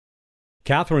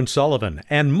Catherine Sullivan,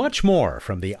 and much more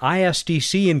from the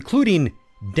ISDC, including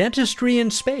dentistry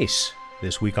in space,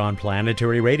 this week on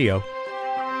Planetary Radio.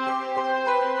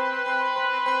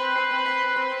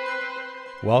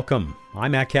 Welcome.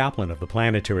 I'm Matt Kaplan of the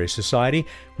Planetary Society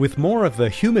with more of the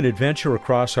human adventure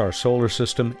across our solar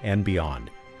system and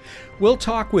beyond. We'll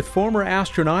talk with former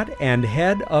astronaut and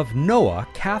head of NOAA,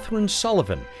 Catherine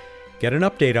Sullivan. Get an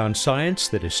update on science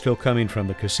that is still coming from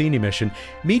the Cassini mission.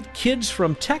 Meet kids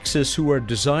from Texas who are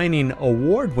designing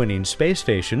award-winning space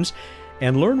stations,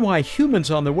 and learn why humans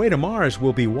on their way to Mars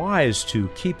will be wise to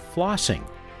keep flossing.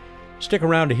 Stick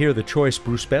around to hear the choice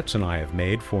Bruce Betts and I have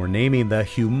made for naming the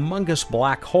humongous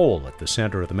black hole at the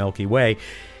center of the Milky Way.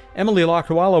 Emily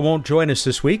Lakdawalla won't join us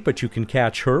this week, but you can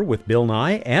catch her with Bill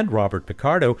Nye and Robert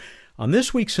Picardo on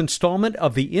this week's installment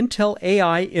of the Intel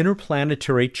AI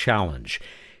Interplanetary Challenge.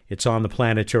 It's on the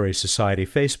Planetary Society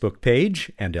Facebook page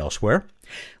and elsewhere.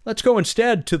 Let's go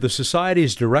instead to the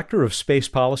Society's Director of Space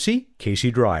Policy,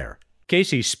 Casey Dreyer.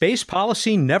 Casey, space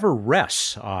policy never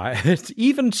rests.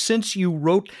 Even since you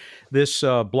wrote this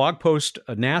blog post,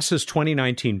 NASA's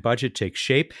 2019 budget takes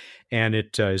shape, and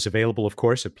it is available, of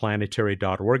course, at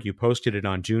planetary.org. You posted it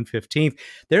on June 15th.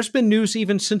 There's been news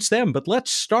even since then, but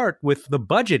let's start with the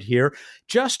budget here,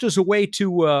 just as a way to,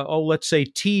 let's say,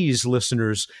 tease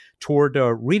listeners toward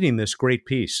reading this great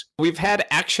piece. We've had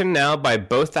action now by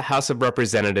both the House of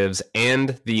Representatives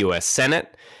and the U.S.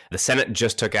 Senate. The Senate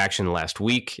just took action last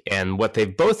week, and what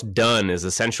they've both done is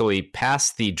essentially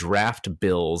pass the draft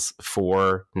bills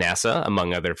for NASA,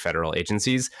 among other federal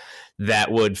agencies,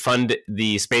 that would fund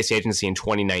the space agency in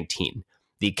 2019.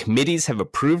 The committees have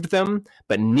approved them,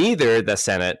 but neither the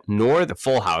Senate nor the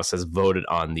full House has voted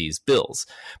on these bills.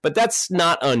 But that's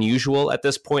not unusual at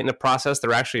this point in the process.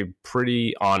 They're actually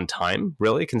pretty on time,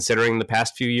 really, considering the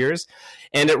past few years.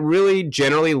 And it really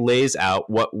generally lays out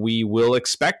what we will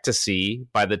expect to see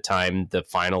by the time the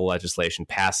final legislation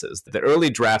passes. The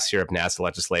early drafts here of NASA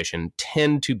legislation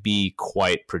tend to be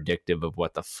quite predictive of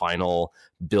what the final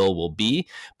bill will be.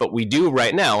 But we do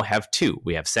right now have two.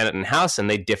 We have Senate and House, and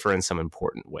they differ in some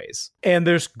important ways. And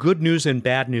there's good news and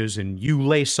bad news, and you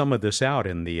lay some of this out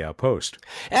in the post.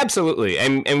 Absolutely.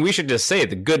 And we should just say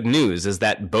the good news is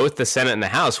that both the Senate and the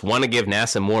House want to give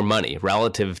NASA more money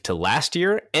relative to last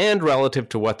year and relative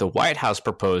to what the White House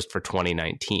proposed for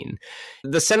 2019.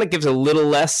 The Senate gives a little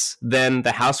less than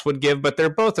the House would give, but they're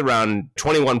both around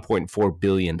 $21.4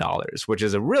 billion, which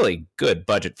is a really good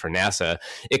budget for NASA.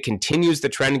 It continues the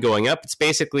trend going up. It's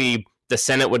basically the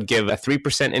Senate would give a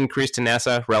 3% increase to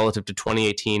NASA relative to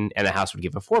 2018, and the House would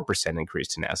give a 4% increase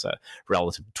to NASA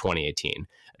relative to 2018.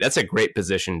 That's a great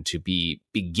position to be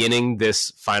beginning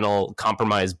this final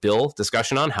compromise bill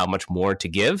discussion on how much more to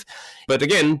give. But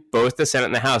again, both the Senate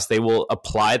and the House, they will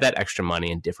apply that extra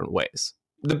money in different ways.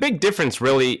 The big difference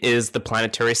really is the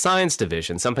Planetary Science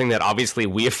Division, something that obviously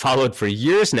we have followed for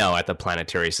years now at the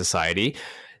Planetary Society.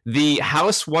 The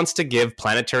House wants to give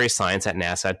planetary science at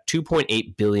NASA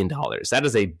 $2.8 billion. That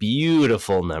is a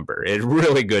beautiful number, a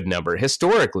really good number,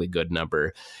 historically good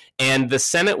number. And the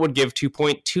Senate would give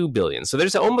 $2.2 billion. So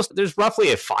there's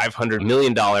roughly a $500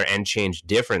 million and change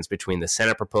difference between the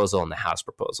Senate proposal and the House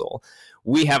proposal.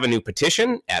 We have a new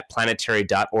petition at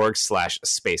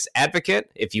planetary.org/space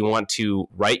advocate if you want to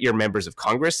write your members of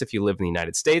Congress if you live in the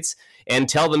United States and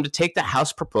tell them to take the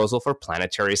House proposal for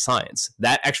planetary science.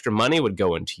 That extra money would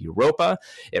go into Europa.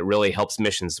 It really helps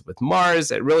missions with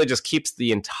Mars. It really just keeps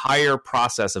the entire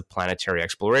process of planetary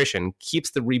exploration,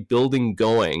 keeps the rebuilding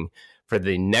going for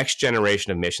the next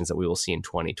generation of missions that we will see in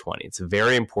 2020. It's a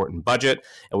very important budget,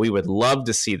 and we would love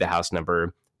to see the House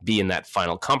number be in that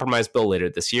final compromise bill later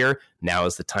this year. Now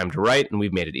is the time to write, and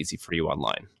we've made it easy for you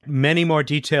online. Many more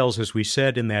details, as we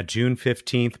said, in that June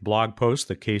 15th blog post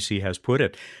that Casey has put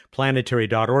at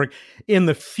planetary.org. In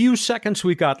the few seconds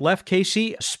we've got left,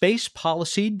 Casey, Space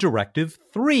Policy Directive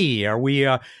 3. Are we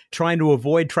trying to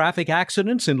avoid traffic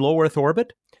accidents in low Earth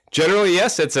orbit? Generally,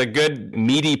 yes, it's a good,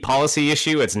 meaty policy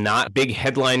issue. It's not big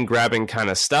headline-grabbing kind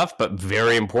of stuff, but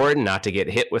very important not to get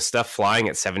hit with stuff flying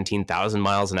at 17,000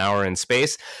 miles an hour in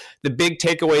space. The big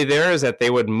takeaway there is that they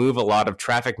would move a lot of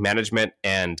traffic management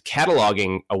and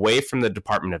cataloging away from the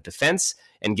Department of Defense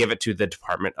and give it to the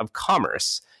Department of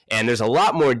Commerce. And there's a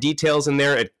lot more details in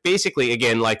there. It basically,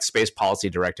 again, like Space Policy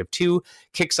Directive 2,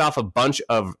 kicks off a bunch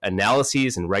of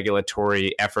analyses and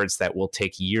regulatory efforts that will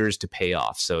take years to pay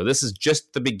off. So this is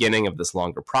just the beginning of this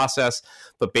longer process.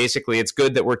 But basically, it's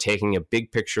good that we're taking a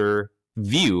big picture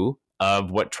view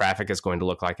of what traffic is going to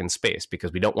look like in space,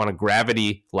 because we don't want a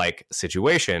gravity-like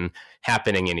situation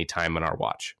happening anytime on our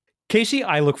watch. Casey,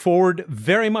 I look forward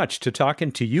very much to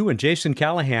talking to you and Jason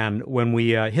Callahan when we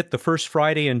hit the first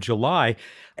Friday in July.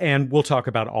 And we'll talk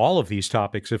about all of these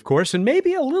topics, of course, and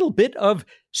maybe a little bit of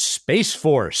Space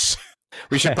Force.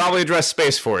 We should probably address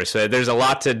Space Force. There's a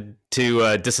lot to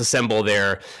disassemble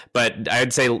there, but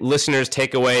I'd say listeners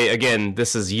take away, again,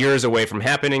 this is years away from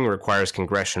happening, requires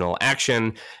congressional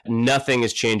action. Nothing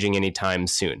is changing anytime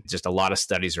soon. Just a lot of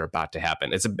studies are about to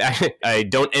happen. I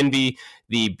don't envy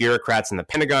the bureaucrats in the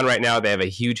Pentagon right now. They have a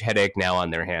huge headache now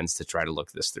on their hands to try to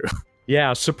look this through.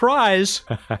 Yeah, surprise!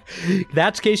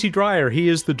 That's Casey Dreyer. He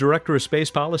is the Director of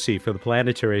Space Policy for the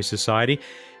Planetary Society.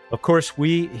 Of course,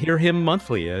 we hear him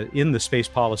monthly in the Space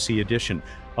Policy edition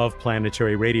of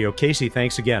Planetary Radio. Casey,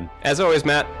 thanks again. As always,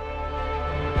 Matt.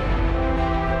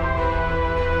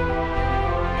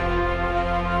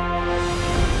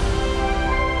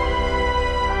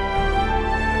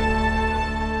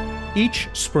 Each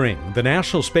spring, the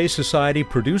National Space Society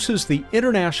produces the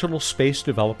International Space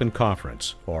Development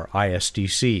Conference, or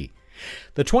ISDC.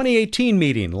 The 2018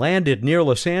 meeting landed near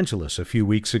Los Angeles a few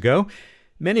weeks ago.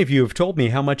 Many of you have told me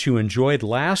how much you enjoyed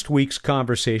last week's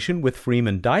conversation with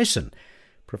Freeman Dyson.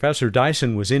 Professor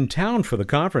Dyson was in town for the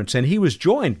conference, and he was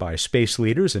joined by space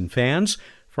leaders and fans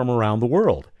from around the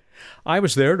world. I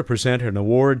was there to present an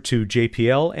award to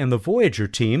JPL and the Voyager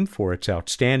team for its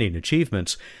outstanding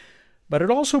achievements, but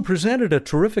it also presented a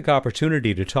terrific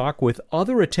opportunity to talk with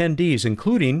other attendees,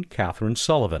 including Catherine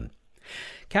Sullivan.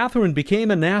 Catherine became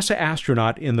a NASA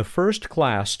astronaut in the first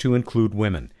class to include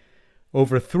women.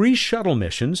 Over 3 shuttle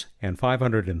missions and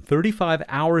 535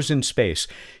 hours in space,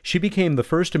 she became the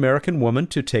first American woman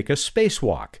to take a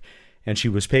spacewalk, and she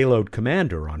was payload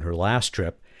commander on her last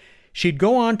trip. She'd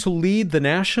go on to lead the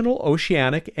National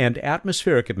Oceanic and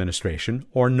Atmospheric Administration,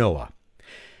 or NOAA.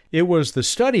 It was the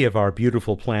study of our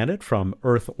beautiful planet from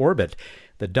Earth orbit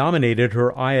that dominated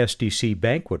her ISDC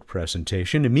banquet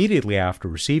presentation immediately after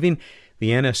receiving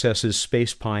the NSS's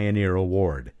Space Pioneer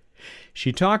Award.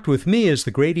 She talked with me as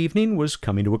the great evening was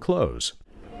coming to a close.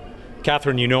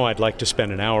 Catherine, you know I'd like to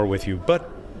spend an hour with you, but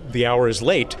the hour is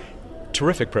late.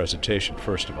 Terrific presentation,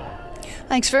 first of all.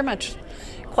 Thanks very much.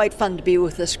 Quite fun to be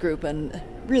with this group, and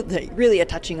really a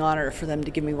touching honor for them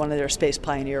to give me one of their Space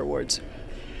Pioneer Awards.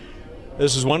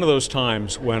 This is one of those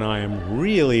times when I am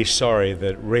really sorry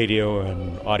that radio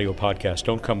and audio podcasts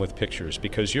don't come with pictures,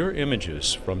 because your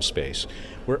images from space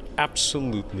were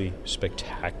absolutely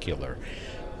spectacular.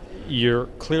 You're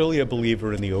clearly a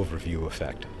believer in the overview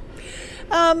effect.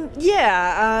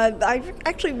 I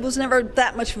actually was never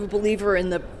that much of a believer in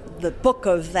the book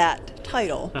of that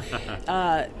title.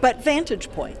 But vantage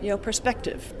point,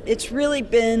 perspective. It's really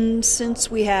been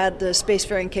since we had the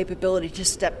spacefaring capability to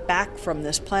step back from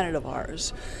this planet of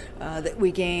ours that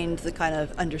we gained the kind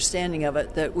of understanding of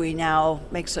it that we now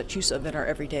make such use of in our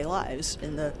everyday lives,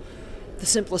 in the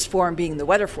simplest form being the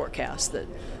weather forecast that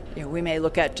we may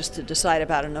look at just to decide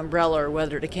about an umbrella or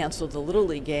whether to cancel the Little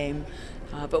League game,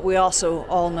 but we also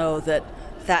all know that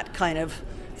that kind of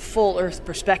full Earth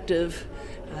perspective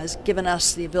has given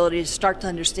us the ability to start to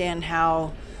understand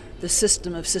how the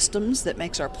system of systems that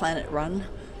makes our planet run,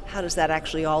 how does that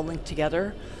actually all link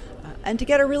together, and to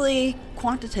get a really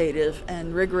quantitative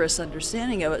and rigorous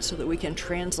understanding of it so that we can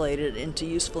translate it into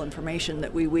useful information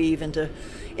that we weave into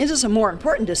some more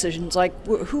important decisions, like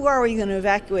who are we going to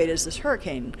evacuate as this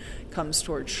hurricane comes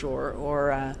towards shore,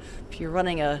 or if you're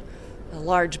running a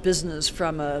large business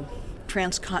from a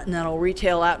transcontinental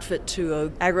retail outfit to an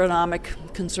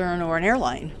agronomic concern or an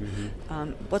airline.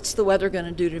 Mm-hmm. What's the weather going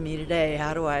to do to me today?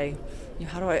 How do I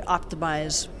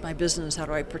optimize my business? How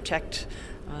do I protect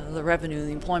the revenue,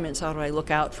 the employments? How do I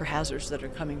look out for hazards that are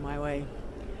coming my way?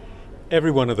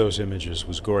 Every one of those images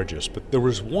was gorgeous, but there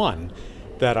was one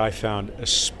that I found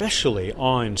especially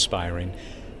awe-inspiring,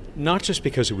 not just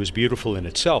because it was beautiful in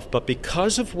itself, but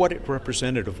because of what it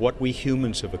represented of what we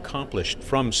humans have accomplished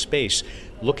from space,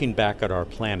 looking back at our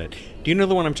planet. Do you know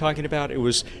the one I'm talking about? It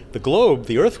was the globe.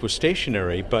 The Earth was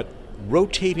stationary, but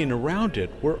rotating around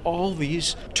it were all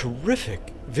these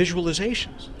terrific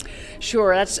visualizations.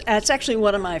 Sure, that's actually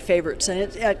one of my favorites,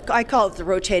 and I call it the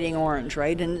rotating orange,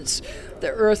 right? And it's the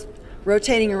Earth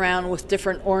rotating around with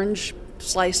different orange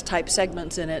slice type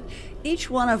segments in it, each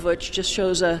one of which just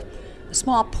shows a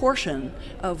small portion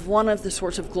of one of the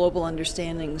sorts of global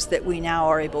understandings that we now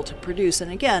are able to produce.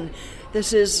 And again,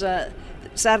 this is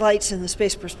satellites in the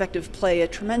space perspective play a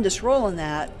tremendous role in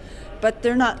that, but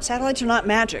satellites are not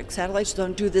magic. Satellites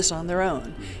don't do this on their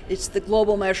own. It's the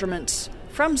global measurements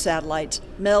from satellites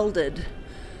melded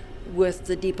with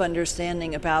the deep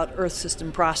understanding about Earth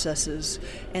system processes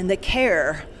and the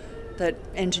care that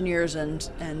engineers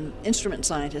and instrument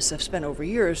scientists have spent over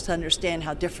years to understand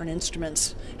how different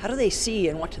instruments, how do they see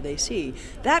and what do they see.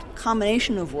 That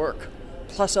combination of work,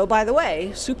 plus, oh, by the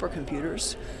way,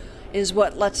 supercomputers, is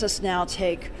what lets us now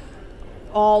take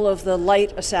all of the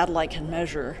light a satellite can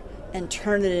measure and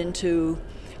turn it into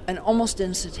an almost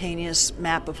instantaneous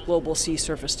map of global sea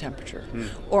surface temperature,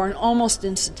 or an almost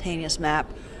instantaneous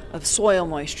map of soil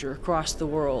moisture across the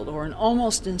world, or an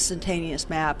almost instantaneous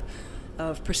map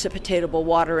of precipitatable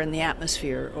water in the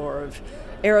atmosphere, or of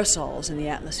aerosols in the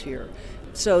atmosphere.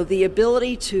 So the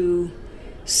ability to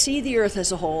see the Earth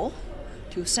as a whole,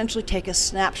 to essentially take a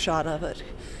snapshot of it,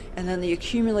 and then the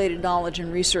accumulated knowledge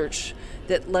and research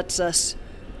that lets us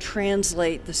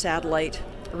translate the satellite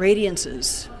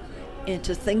radiances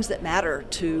into things that matter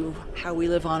to how we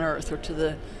live on Earth, or to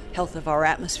the health of our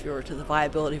atmosphere, or to the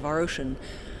viability of our ocean.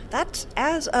 That's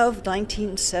as of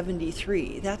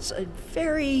 1973. That's a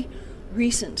very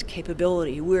recent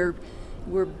capability. We're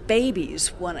babies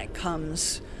when it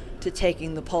comes to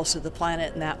taking the pulse of the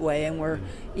planet in that way, and we're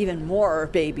even more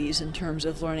babies in terms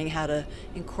of learning how to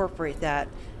incorporate that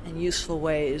in useful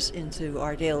ways into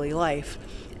our daily life.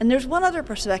 And there's one other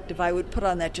perspective I would put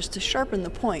on that just to sharpen the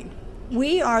point.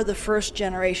 We are the first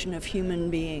generation of human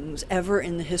beings ever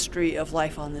in the history of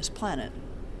life on this planet.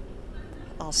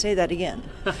 I'll say that again.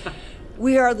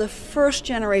 We are the first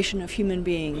generation of human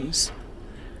beings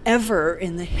ever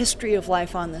in the history of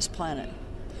life on this planet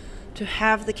to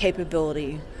have the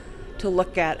capability to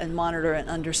look at and monitor and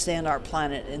understand our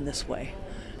planet in this way.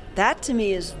 That, to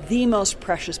me, is the most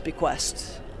precious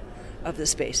bequest of the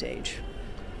space age.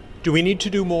 Do we need to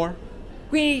do more?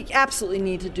 We absolutely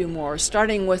need to do more,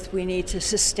 starting with we need to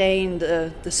sustain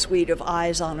the suite of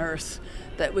eyes on Earth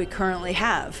that we currently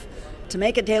have. To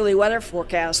make a daily weather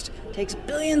forecast takes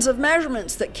billions of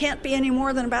measurements that can't be any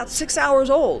more than about 6 hours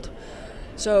old.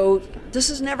 So this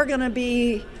is never going to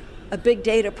be a big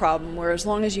data problem, where as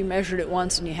long as you measured it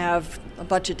once and you have a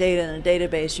bunch of data in a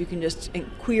database, you can just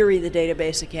query the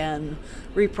database again,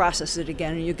 reprocess it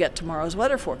again, and you get tomorrow's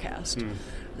weather forecast.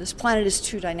 This planet is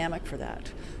too dynamic for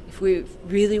that. If we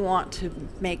really want to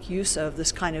make use of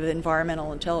this kind of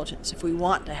environmental intelligence, if we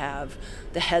want to have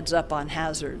the heads up on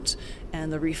hazards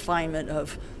and the refinement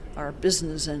of our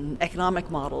business and economic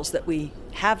models that we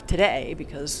have today,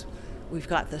 because we've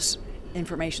got this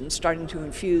information starting to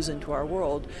infuse into our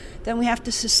world, then we have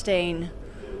to sustain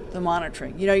the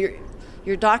monitoring. You know,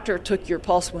 your doctor took your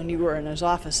pulse when you were in his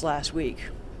office last week.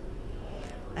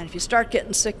 And if you start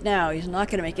getting sick now, he's not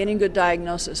going to make any good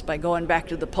diagnosis by going back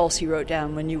to the pulse he wrote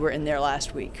down when you were in there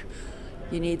last week.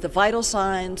 You need the vital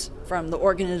signs from the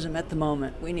organism at the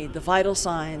moment. We need the vital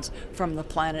signs from the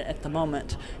planet at the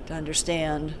moment to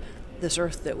understand this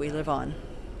Earth that we live on.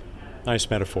 Nice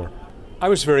metaphor. I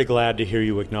was very glad to hear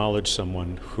you acknowledge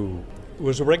someone who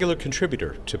was a regular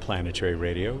contributor to Planetary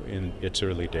Radio in its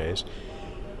early days,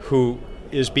 who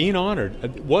is being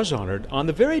honored, was honored on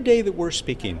the very day that we're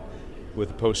speaking, with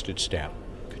a postage stamp.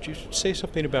 Could you say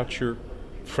something about your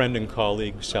friend and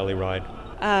colleague, Sally Ride?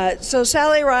 So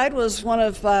Sally Ride was one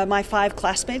of my 5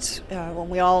 classmates when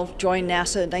we all joined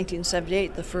NASA in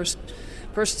 1978, the first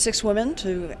 6 women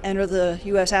to enter the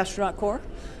U.S. Astronaut Corps.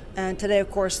 And today, of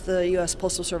course, the U.S.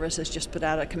 Postal Service has just put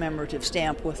out a commemorative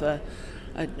stamp with a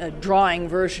drawing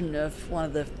version of one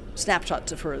of the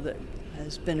snapshots of her that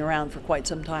has been around for quite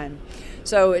some time.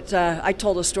 So I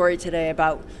told a story today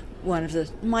about one of the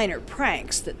minor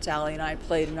pranks that Sally and I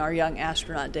played in our young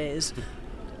astronaut days.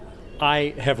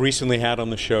 I have recently had on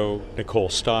the show Nicole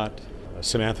Stott,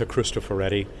 Samantha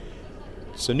Cristoforetti.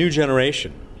 It's a new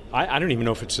generation. I don't even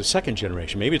know if it's a second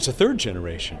generation. Maybe it's a third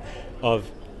generation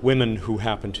of women who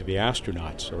happen to be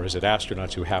astronauts, or is it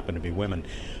astronauts who happen to be women?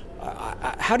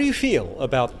 How do you feel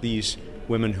about these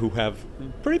women who have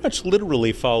pretty much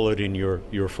literally followed in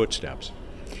your footsteps?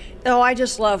 Oh, I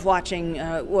just love watching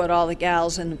what all the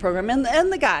gals in the program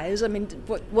and the guys. I mean,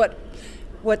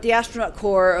 what the astronaut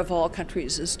corps of all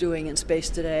countries is doing in space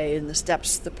today, and the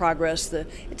steps, the progress.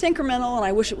 It's incremental, and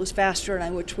I wish it was faster, and I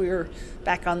wish we were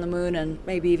back on the moon and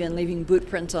maybe even leaving boot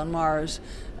prints on Mars.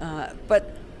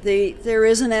 But there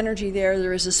is an energy there.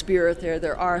 There is a spirit there.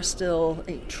 There are still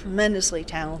a tremendously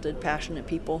talented, passionate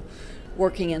people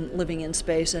working and living in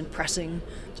space and pressing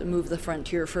to move the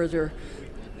frontier further.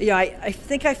 Yeah, I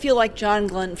think I feel like John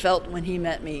Glenn felt when he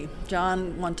met me.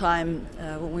 John, one time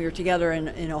when we were together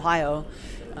in Ohio,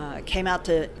 came out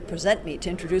to present me, to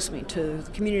introduce me to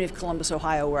the community of Columbus,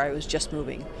 Ohio, where I was just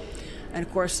moving. And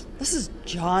of course, this is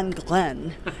John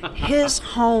Glenn, his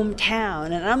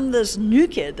hometown, and I'm this new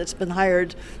kid that's been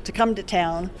hired to come to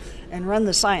town and run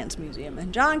the Science Museum.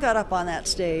 And John got up on that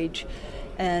stage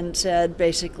and said,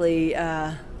 basically,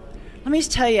 Let me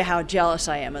tell you how jealous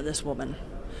I am of this woman,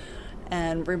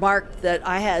 and remarked that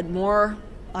I had more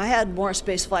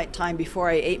spaceflight time before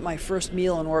I ate my first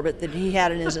meal in orbit than he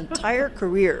had in his entire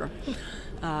career.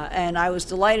 And I was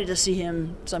delighted to see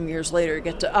him some years later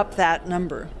get to up that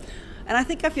number. And I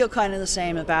think I feel kind of the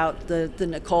same about the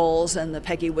Nicoles and the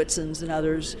Peggy Whitsons and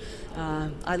others.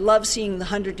 I love seeing the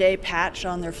 100-day patch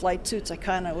on their flight suits. I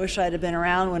kind of wish I'd have been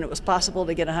around when it was possible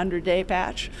to get a 100-day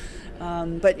patch.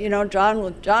 But,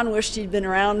 John wished he'd been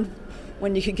around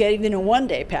when you could get even a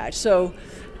one-day patch. So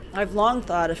I've long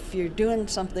thought if you're doing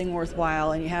something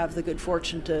worthwhile and you have the good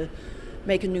fortune to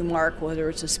make a new mark, whether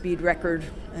it's a speed record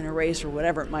in a race or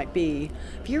whatever it might be,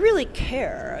 if you really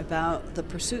care about the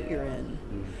pursuit you're in,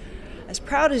 as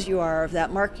proud as you are of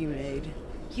that mark you made,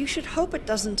 you should hope it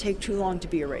doesn't take too long to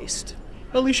be erased.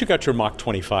 At least you got your Mach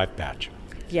 25 badge.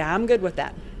 Yeah, I'm good with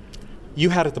that. You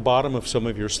had at the bottom of some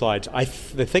of your slides, I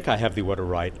think I have the order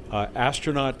right,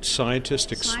 astronaut,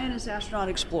 scientist... astronaut,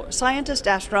 explorer. Scientist,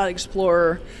 astronaut,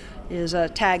 explorer is a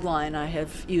tagline I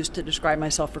have used to describe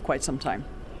myself for quite some time.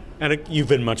 And you've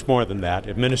been much more than that.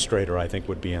 Administrator, I think,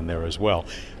 would be in there as well.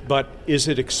 But is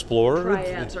it explorer?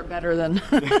 Triads are better than...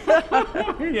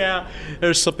 Yeah,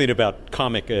 there's something about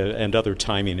comic and other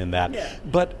timing in that. Yeah.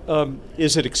 But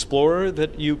is it explorer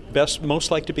that you most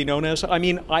like to be known as? I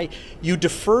mean, you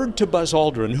deferred to Buzz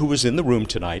Aldrin, who was in the room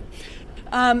tonight.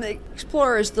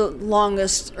 Explorer is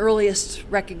the earliest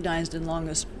recognized and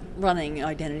longest running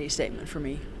identity statement for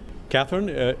me. Catherine,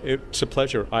 it's a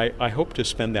pleasure. I hope to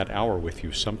spend that hour with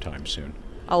you sometime soon.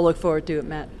 I'll look forward to it,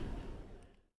 Matt.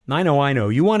 I know.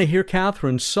 You want to hear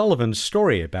Catherine Sullivan's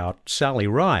story about Sally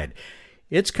Ride.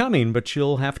 It's coming, but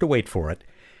you'll have to wait for it.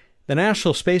 The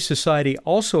National Space Society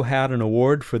also had an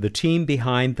award for the team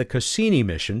behind the Cassini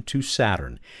mission to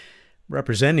Saturn.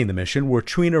 Representing the mission were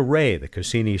Trina Ray, the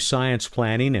Cassini Science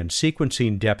Planning and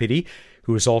Sequencing Deputy,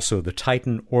 who is also the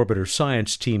Titan Orbiter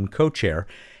Science Team co-chair,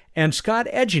 and Scott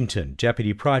Edgington,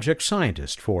 Deputy Project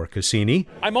Scientist for Cassini.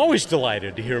 I'm always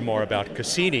delighted to hear more about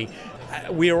Cassini.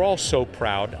 We are all so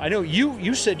proud. I know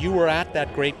you said you were at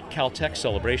that great Caltech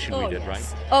celebration we did, right?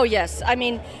 Oh, yes. I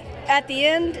mean, at the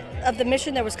end of the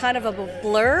mission, there was kind of a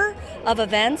blur of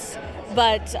events,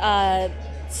 but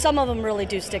some of them really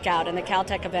do stick out, and the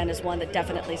Caltech event is one that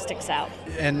definitely sticks out.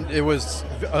 And it was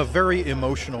a very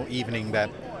emotional evening that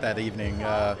evening.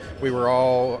 We were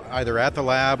all either at the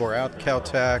lab or at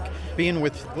Caltech, being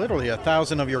with literally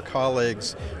 1,000 of your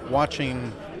colleagues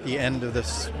watching the end of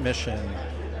this mission.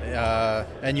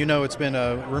 And it's been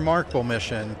a remarkable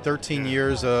mission, 13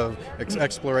 years of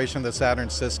exploration of the Saturn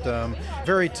system,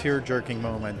 very tear-jerking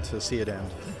moment to see it end.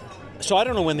 So I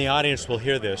don't know when the audience will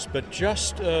hear this, but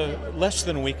just less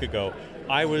than a week ago,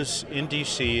 I was in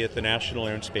D.C. at the National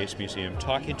Air and Space Museum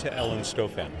talking to Ellen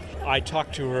Stofan. I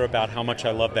talked to her about how much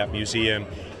I love that museum,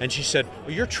 and she said,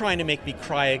 well, you're trying to make me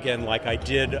cry again like I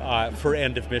did for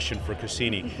End of Mission for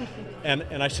Cassini.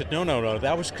 And I said, no,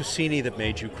 that was Cassini that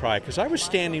made you cry, because I was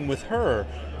standing with her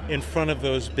in front of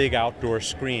those big outdoor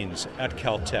screens at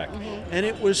Caltech. And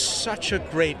it was such a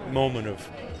great moment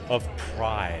of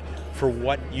pride for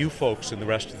what you folks and the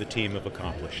rest of the team have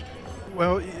accomplished.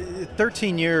 Well,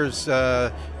 13 years,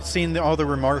 seeing all the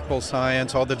remarkable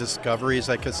science, all the discoveries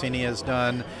that Cassini has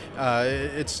done,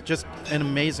 it's just an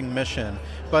amazing mission.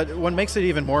 But what makes it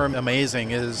even more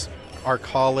amazing is our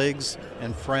colleagues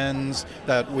and friends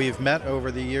that we've met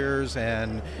over the years,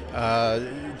 and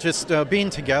just being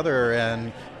together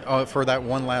and for that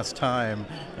one last time,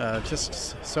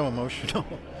 just so emotional.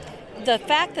 The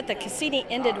fact that the Cassini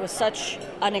ended with such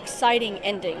an exciting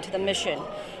ending to the mission,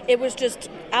 it was just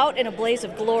out in a blaze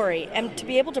of glory, and to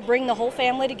be able to bring the whole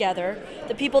family together,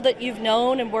 the people that you've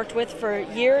known and worked with for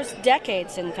years,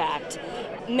 decades in fact,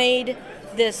 made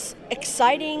this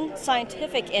exciting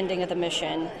scientific ending of the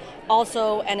mission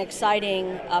also an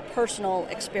exciting personal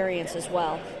experience as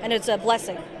well, and it's a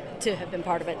blessing to have been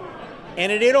part of it.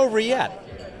 And it ain't over yet.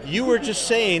 You were just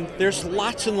saying there's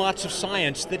lots and lots of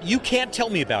science that you can't tell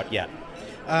me about yet.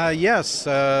 Yes.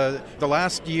 The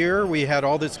last year we had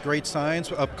all this great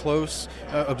science up close,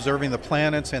 observing the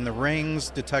planets and the rings,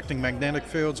 detecting magnetic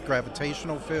fields,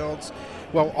 gravitational fields.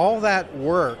 Well, all that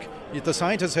work, the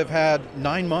scientists have had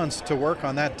 9 months to work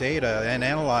on that data and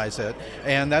analyze it,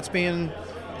 and that's being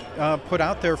put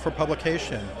out there for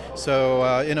publication.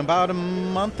 So in about a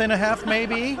month and a half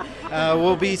maybe,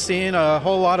 we'll be seeing a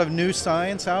whole lot of new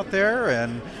science out there,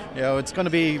 and it's going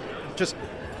to be just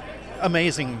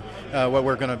amazing what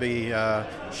we're going to be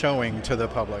showing to the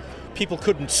public. People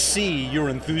couldn't see your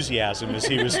enthusiasm as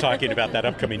he was talking about that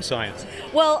upcoming science.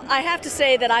 Well, I have to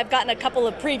say that I've gotten a couple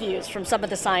of previews from some of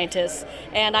the scientists,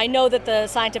 and I know that the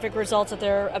scientific results that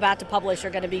they're about to publish are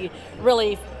going to be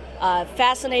really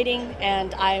fascinating,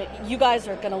 and you guys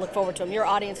are going to look forward to them. Your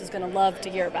audience is going to love to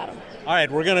hear about them. All right,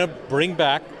 we're going to bring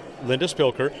back Linda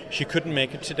Spilker. She couldn't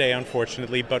make it today,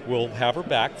 unfortunately, but we'll have her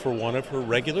back for one of her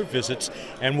regular visits,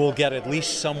 and we'll get at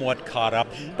least somewhat caught up.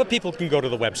 But people can go to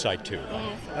the website, too.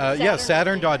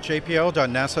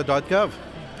 Saturn.jpl.nasa.gov.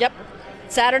 Yep.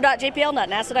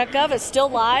 Saturn.jpl.nasa.gov is still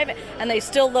live, and they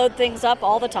still load things up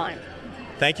all the time.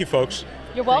 Thank you, folks.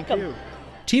 You're welcome. Thank you.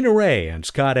 Tina Ray and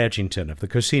Scott Edgington of the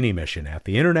Cassini mission at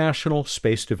the International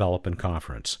Space Development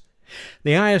Conference.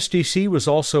 The ISDC was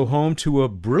also home to a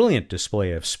brilliant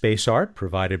display of space art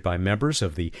provided by members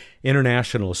of the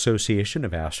International Association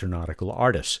of Astronautical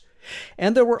Artists.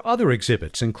 And there were other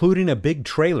exhibits, including a big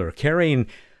trailer carrying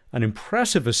an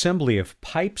impressive assembly of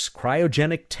pipes,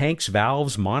 cryogenic tanks,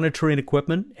 valves, monitoring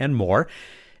equipment, and more.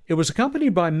 It was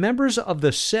accompanied by members of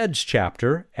the SEDS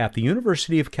chapter at the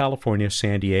University of California,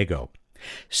 San Diego.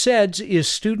 SEDS is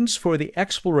Students for the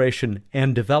Exploration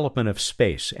and Development of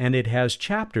Space, and it has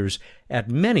chapters at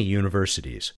many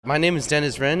universities. My name is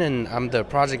Dennis Wren, and I'm the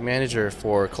project manager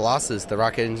for Colossus, the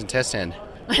rocket engine test stand.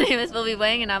 My name is Bilby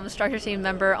Wang, and I'm a structures team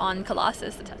member on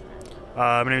Colossus, the test.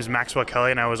 My name is Maxwell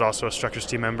Kelly, and I was also a structures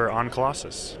team member on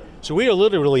Colossus. So we are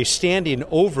literally standing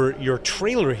over your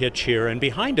trailer hitch here, and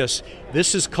behind us,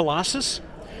 this is Colossus?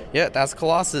 Yeah, that's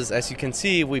Colossus. As you can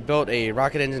see, we built a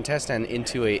rocket engine test stand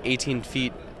into a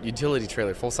 18-feet utility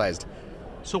trailer, full-sized.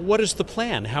 So what is the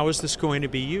plan? How is this going to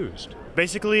be used?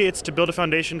 Basically, it's to build a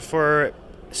foundation for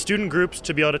student groups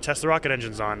to be able to test the rocket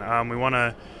engines on. We want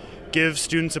to give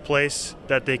students a place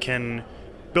that they can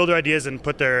build their ideas and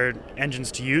put their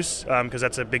engines to use, because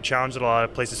that's a big challenge that a lot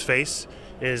of places face,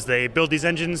 is they build these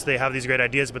engines, they have these great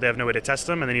ideas, but they have no way to test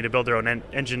them, and they need to build their own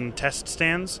engine test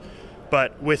stands.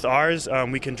 But with ours,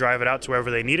 we can drive it out to wherever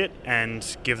they need it and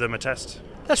give them a test.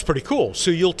 That's pretty cool.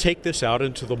 So you'll take this out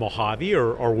into the Mojave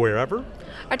or wherever?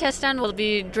 Our test stand will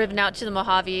be driven out to the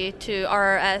Mojave, to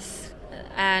RRS,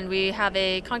 and we have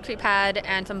a concrete pad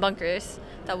and some bunkers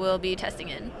that we'll be testing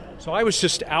in. So I was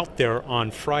just out there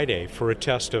on Friday for a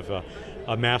test of a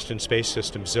Masten Space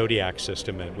System Zodiac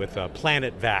system with a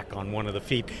Planet Vac on one of the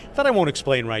feet that I won't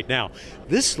explain right now.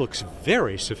 This looks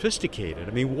very sophisticated.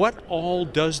 I mean, what all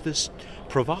does this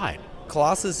provide?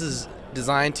 Colossus is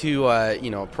designed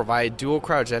to provide dual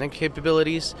cryogenic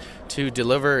capabilities to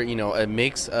deliver a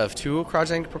mix of two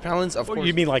cryogenic propellants. Of course,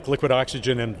 you mean like liquid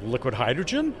oxygen and liquid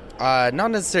hydrogen?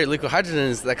 Not necessarily liquid hydrogen,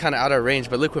 is that kind of out of range,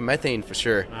 but liquid methane for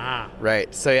sure.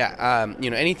 Right. So yeah,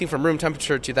 anything from room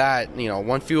temperature to that,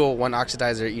 one fuel, one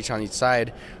oxidizer, each on each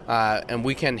side, and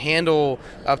we can handle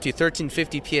up to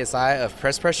 1350 psi of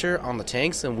press pressure on the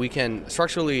tanks, and we can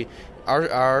structurally.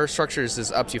 Our structures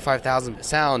is up to 5,000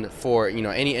 sound for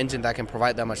any engine that can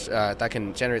provide that much that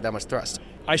can generate that much thrust.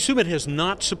 I assume it has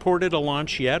not supported a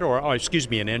launch yet, or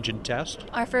an engine test.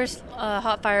 Our first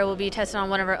hot fire will be tested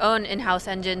on one of our own in-house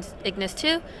engines, Ignis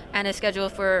 2, and is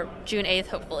scheduled for June 8th,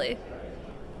 hopefully.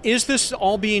 Is this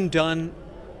all being done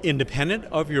independent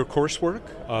of your coursework,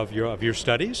 of your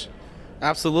studies?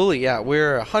 Absolutely, yeah.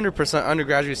 We're a 100%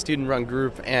 undergraduate student-run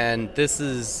group, and this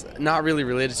is not really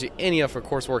related to any of our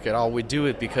coursework at all. We do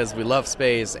it because we love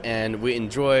space, and we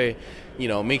enjoy,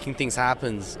 making things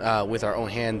happen with our own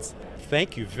hands.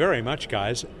 Thank you very much,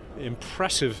 guys.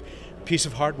 Impressive piece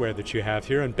of hardware that you have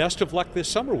here, and best of luck this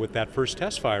summer with that first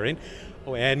test firing.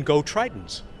 Oh, and go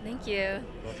Tritons. Thank you.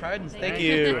 Go Tritons. Thank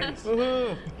you.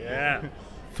 Woohoo! Yeah.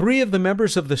 3 of the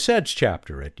members of the SEDS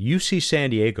chapter at UC San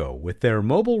Diego with their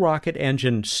mobile rocket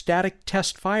engine static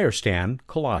test fire stand,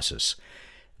 Colossus.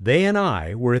 They and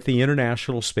I were at the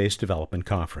International Space Development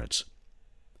Conference.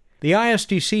 The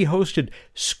ISDC hosted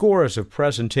scores of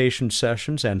presentation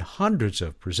sessions and hundreds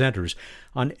of presenters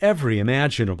on every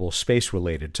imaginable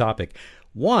space-related topic.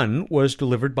 One was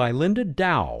delivered by Linda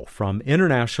Dow from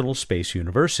International Space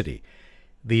University.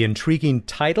 The intriguing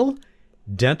title,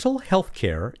 Dental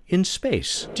Healthcare in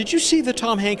Space. Did you see the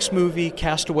Tom Hanks movie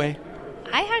Castaway?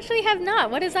 I actually have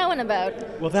not. What is that one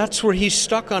about? Well, that's where he's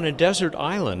stuck on a desert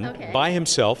island by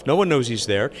himself. No one knows he's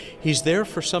there. He's there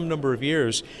for some number of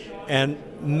years. And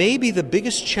maybe the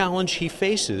biggest challenge he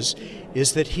faces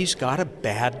is that he's got a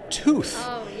bad tooth.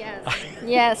 Oh, yes.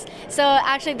 Yes. So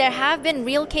actually there have been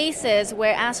real cases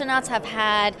where astronauts have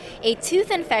had a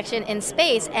tooth infection in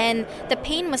space, and the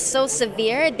pain was so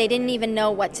severe they didn't even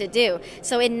know what to do.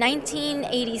 So in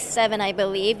 1987, I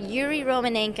believe, Yuri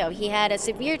Romanenko, he had a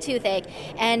severe toothache,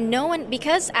 and no one,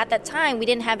 because at that time we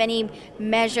didn't have any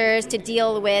measures to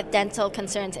deal with dental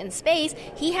concerns in space,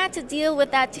 he had to deal with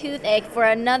that toothache for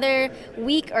another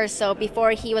week or so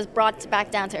before he was brought back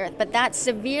down to Earth. But that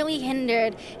severely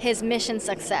hindered his mission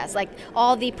success, like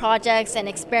all the projects and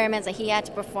experiments that he had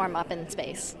to perform up in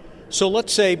space. So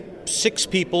let's say 6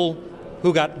 people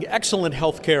who got excellent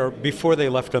health care before they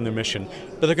left on their mission,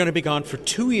 but they're going to be gone for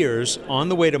 2 years on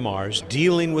the way to Mars,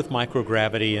 dealing with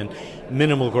microgravity and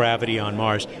minimal gravity on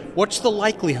Mars. What's the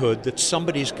likelihood that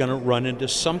somebody's going to run into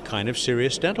some kind of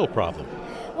serious dental problem?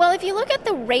 Well, if you look at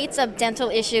the rates of dental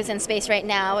issues in space right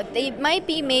now, they might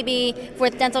be maybe for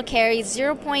dental caries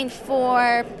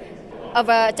 0.4 of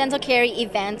a dental carie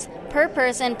event per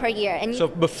person per year. And so a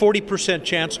 40%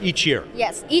 chance each year?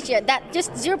 Yes, each year. That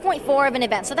just 0.4 of an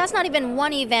event. So that's not even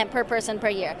one event per person per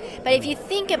year. But if you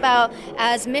think about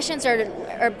as missions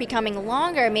are becoming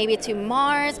longer, maybe to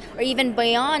Mars or even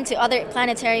beyond to other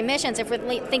planetary missions, if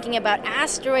we're thinking about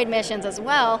asteroid missions as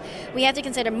well, we have to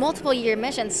consider multiple year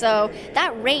missions. So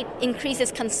that rate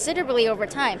increases considerably over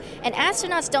time. And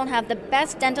astronauts don't have the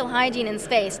best dental hygiene in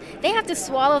space. They have to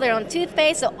swallow their own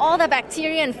toothpaste, so all the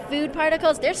bacteria and food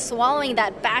particles, they're swallowing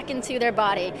that back into their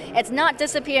body. It's not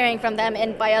disappearing from them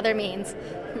by other means.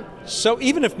 So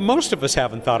even if most of us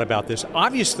haven't thought about this,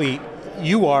 obviously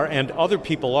you are and other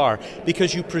people are,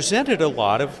 because you presented a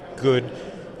lot of good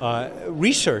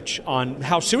research on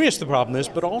how serious the problem is,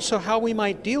 but also how we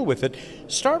might deal with it.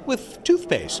 Start with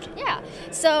toothpaste. Yeah.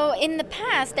 So in the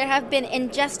past, there have been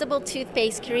ingestible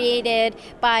toothpaste created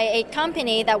by a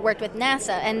company that worked with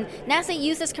NASA. And NASA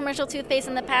uses commercial toothpaste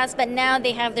in the past, but now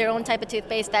they have their own type of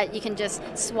toothpaste that you can just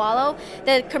swallow.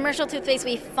 The commercial toothpaste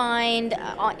we find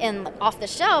off the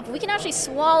shelf, we can actually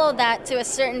swallow that to a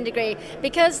certain degree.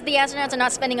 Because the astronauts are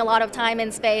not spending a lot of time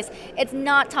in space, it's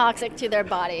not toxic to their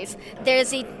bodies.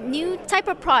 There's a new type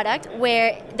of product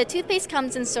where the toothpaste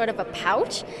comes in sort of a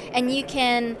pouch, and you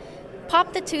can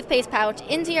pop the toothpaste pouch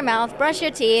into your mouth, brush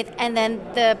your teeth, and then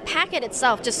the packet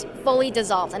itself just fully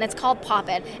dissolves, and it's called Pop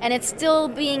It. And it's still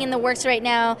being in the works right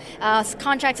now.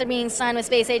 Contracts are being signed with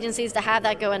space agencies to have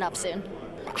that going up soon.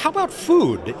 How about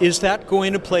food? Is that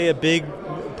going to play a big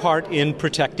part in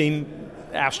protecting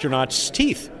astronauts'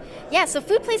 teeth? Yeah, so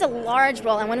food plays a large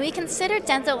role, and when we consider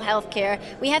dental health care,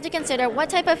 we have to consider what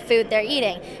type of food they're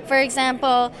eating. For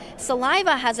example,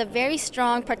 saliva has a very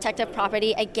strong protective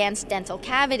property against dental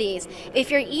cavities. If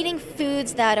you're eating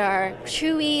foods that are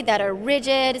chewy, that are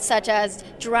rigid, such as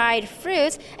dried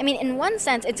fruits, I mean, in one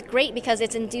sense, it's great because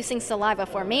it's inducing saliva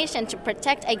formation to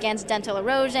protect against dental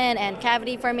erosion and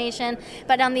cavity formation.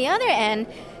 But on the other end,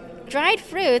 dried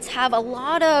fruits have a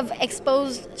lot of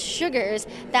exposed sugars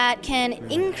that can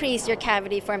increase your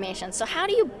cavity formation. So how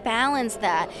do you balance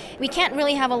that? We can't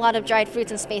really have a lot of dried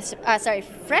fruits in space,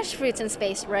 fresh fruits in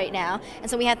space right now.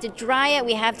 And so we have to dry it,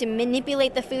 we have to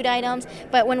manipulate the food items.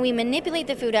 But when we manipulate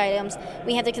the food items,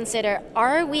 we have to consider,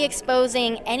 are we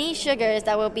exposing any sugars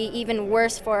that will be even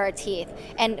worse for our teeth?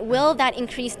 And will that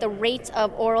increase the rate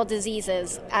of oral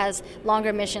diseases as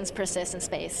longer missions persist in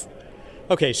space?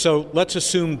 Okay, so let's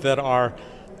assume that our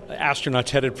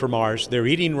astronauts headed for Mars, they're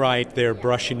eating right, they're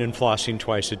brushing and flossing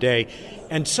twice a day,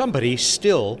 and somebody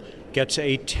still gets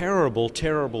a terrible,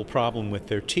 terrible problem with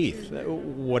their teeth.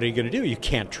 What are you going to do? You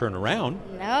can't turn around.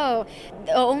 No.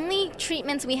 The only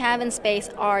treatments we have in space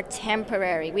are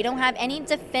temporary. We don't have any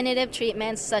definitive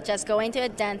treatments such as going to a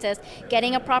dentist,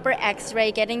 getting a proper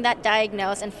x-ray, getting that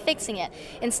diagnosed, and fixing it.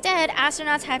 Instead,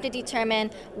 astronauts have to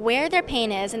determine where their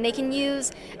pain is, and they can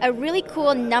use a really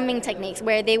cool numbing techniques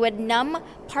where they would numb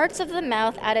parts of the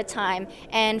mouth at a time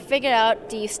and figure out,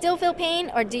 do you still feel pain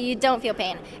or do you don't feel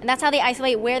pain? And that's how they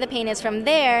isolate where the pain is. From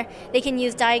there, they can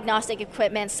use diagnostic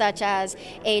equipment such as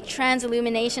a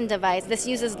transillumination device. This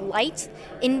uses light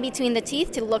in between the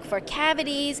teeth to look for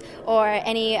cavities or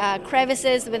any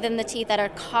crevices within the teeth that are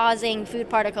causing food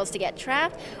particles to get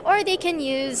trapped. Or they can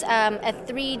use a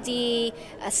 3D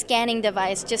scanning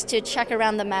device just to check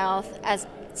around the mouth, as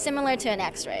similar to an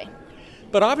x-ray.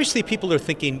 But obviously people are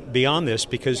thinking beyond this,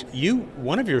 because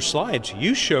one of your slides,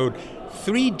 you showed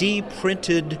 3D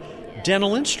printed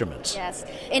dental instruments. Yes.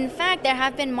 In fact, there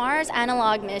have been Mars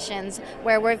analog missions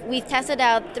where we've tested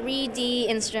out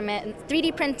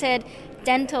 3D printed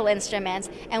dental instruments,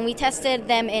 and we tested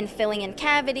them in filling in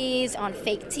cavities, on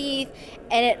fake teeth,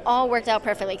 and it all worked out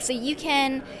perfectly. So you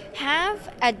can have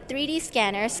a 3D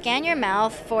scanner scan your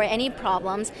mouth for any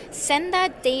problems, send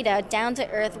that data down to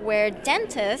Earth where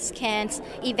dentists can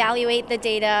evaluate the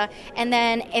data, and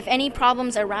then if any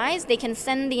problems arise, they can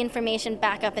send the information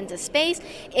back up into space.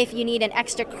 If you need an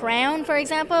extra crown, for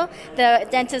example, the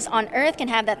dentist on Earth can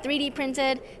have that 3D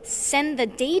printed, send the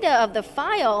data of the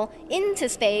file into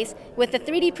space with with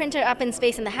the 3D printer up in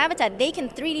space in the habitat, they can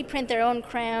 3D print their own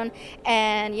crown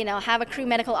and, have a crew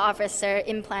medical officer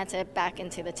implant it back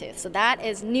into the tooth. So that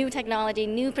is new technology,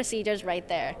 new procedures right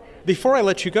there. Before I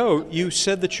let you go, you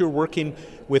said that you're working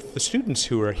with the students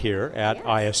who are here at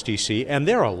ISDC, and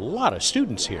there are a lot of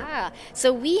students here. Yeah.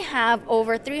 So we have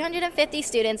over 350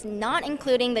 students, not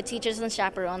including the teachers and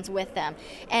chaperones with them.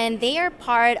 And they are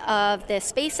part of the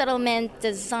Space Settlement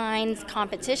Design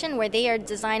Competition, where they are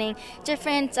designing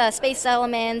different space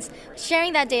settlements,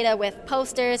 sharing that data with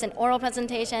posters and oral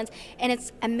presentations. And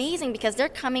it's amazing because they're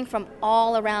coming from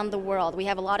all around the world. We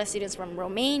have a lot of students from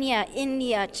Romania,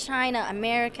 India, China,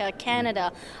 America,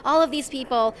 Canada. All of these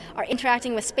people are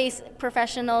interacting with space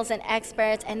professionals and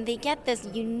experts, and they get this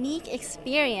unique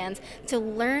experience to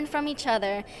learn from each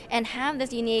other and have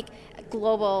this unique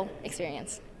global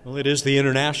experience. Well, it is the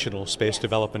International Space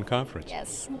Development Conference.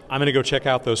 Yes. I'm going to go check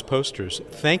out those posters.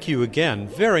 Thank you again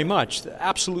very much.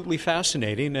 Absolutely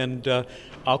fascinating, and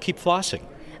I'll keep flossing.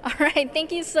 All right.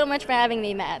 Thank you so much for having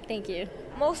me, Matt. Thank you.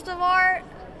 Most of our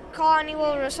colony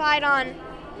will reside on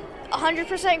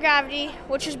 100% gravity,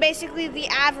 which is basically the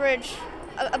average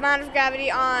amount of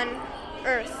gravity on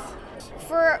Earth.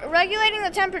 For regulating the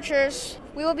temperatures,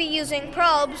 we will be using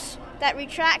probes that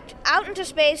retract out into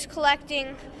space,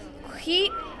 collecting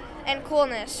heat and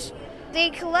coolness. They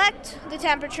collect the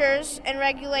temperatures and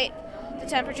regulate the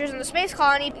temperatures in the space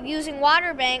colony using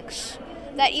water banks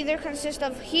that either consist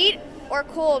of heat or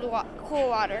cool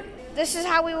water. This is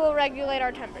how we will regulate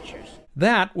our temperatures.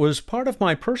 That was part of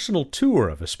my personal tour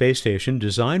of a space station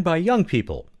designed by young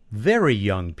people, very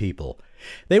young people.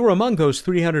 They were among those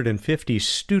 350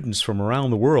 students from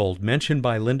around the world mentioned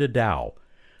by Linda Dow.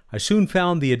 I soon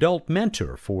found the adult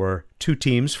mentor for two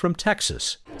teams from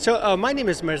Texas. So my name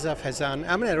is Mirza Faizan.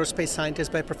 I'm an aerospace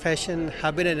scientist by profession.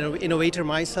 I've been an innovator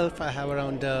myself. I have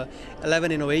around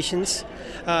 11 innovations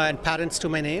and patents to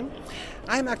my name.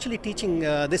 I'm actually teaching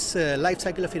this life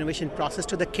cycle of innovation process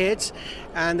to the kids,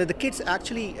 and the kids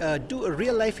actually do a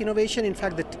real life innovation. In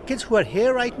fact, the kids who are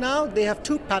here right now, they have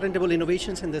 2 patentable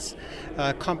innovations in this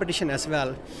competition as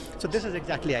well. So this is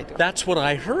exactly I do. That's what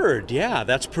I heard. Yeah,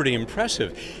 that's pretty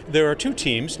impressive. There are 2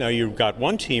 teams. Now you've got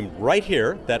one team right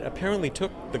here that apparently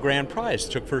took the grand prize,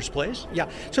 took first place. Yeah,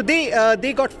 so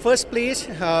they got first place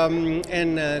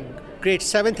in grade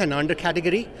 7th and under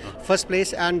category, first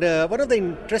place. And one of the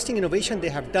interesting innovation they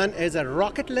have done is a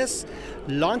rocketless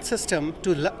launch system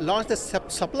to launch the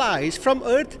supplies from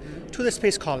Earth to the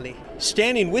space colony.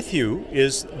 Standing with you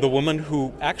is the woman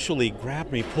who actually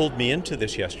grabbed me, pulled me into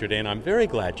this yesterday, and I'm very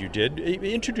glad you did.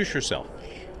 Introduce yourself.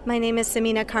 My name is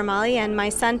Samina Karmali, and my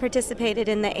son participated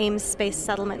in the Ames Space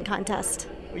Settlement Contest.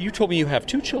 You told me you have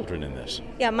 2 children in this.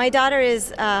 Yeah, my daughter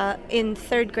is in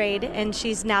 3rd grade, and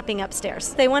she's napping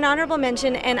upstairs. They won honorable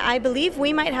mention, and I believe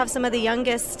we might have some of the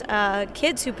youngest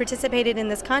kids who participated in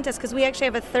this contest, because we actually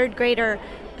have a 3rd grader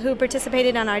who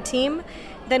participated on our team.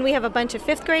 Then we have a bunch of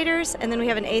 5th graders, and then we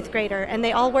have an 8th grader, and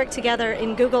they all work together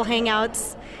in Google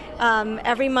Hangouts.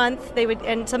 Every month, they would,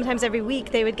 and sometimes every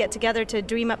week, they would get together to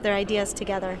dream up their ideas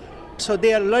together. So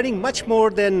they are learning much more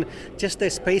than just the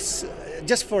space,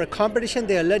 just for a competition.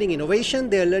 They are learning innovation.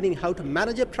 They are learning how to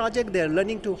manage a project. They are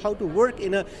learning how to work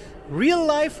in a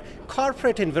real-life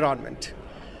corporate environment.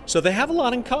 So they have a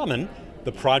lot in common.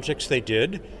 The projects they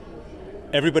did,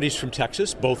 everybody's from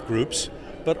Texas, both groups,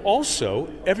 but also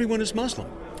everyone is Muslim.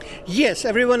 Yes,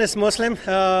 everyone is Muslim.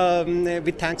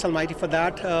 We thanks Almighty for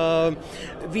that.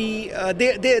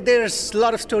 There's a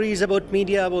lot of stories about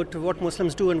media, about what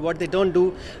Muslims do and what they don't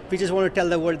do. We just want to tell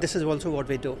the world this is also what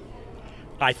we do.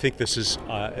 I think this is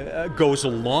goes a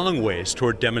long ways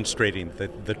toward demonstrating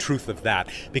the truth of that,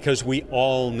 because we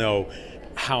all know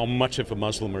how much of a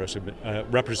Muslim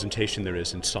representation there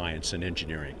is in science and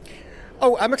engineering.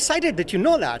 Oh, I'm excited that you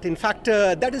know that. In fact,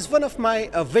 that is one of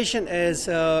my vision is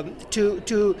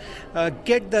to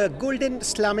get the golden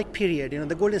Islamic period,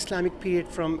 the golden Islamic period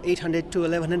from 800 to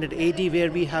 1100 AD,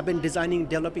 where we have been designing,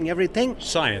 developing everything.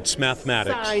 Science,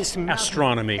 mathematics,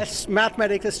 astronomy.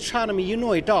 Mathematics, astronomy, you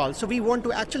know it all. So we want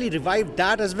to actually revive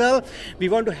that as well. We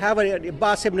want to have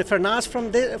Abbas ibn Farnas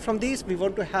from these. We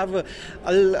want to have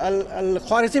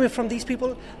Al-Khwarizmi from these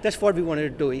people. That's what we wanted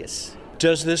to do, yes.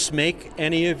 Does this make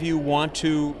any of you want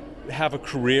to have a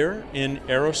career in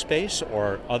aerospace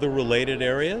or other related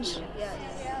areas?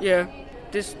 Yeah.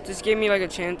 This gave me a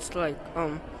chance to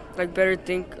better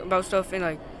think about stuff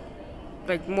and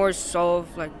like more solve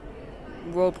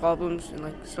world problems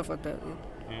and stuff like that.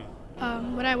 Yeah.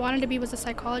 What I wanted to be was a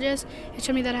psychologist. It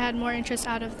showed me that I had more interest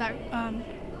out of that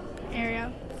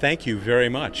area. Thank you very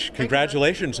much.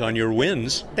 Congratulations on your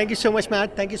wins. Thank you so much,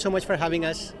 Matt. Thank you so much for having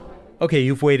us. Okay,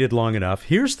 you've waited long enough.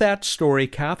 Here's that story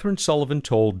Catherine Sullivan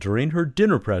told during her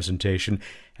dinner presentation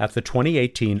at the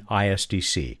 2018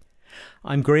 ISDC.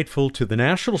 I'm grateful to the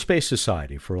National Space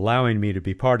Society for allowing me to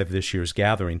be part of this year's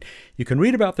gathering. You can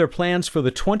read about their plans for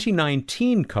the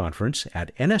 2019 conference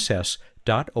at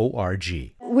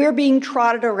nss.org. We're being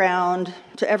trotted around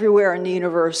to everywhere in the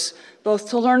universe, both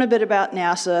to learn a bit about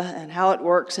NASA and how it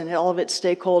works and all of its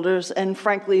stakeholders, and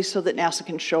frankly, so that NASA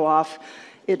can show off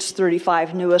its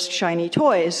 35 newest shiny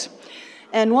toys.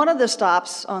 And one of the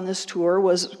stops on this tour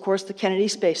was, of course, the Kennedy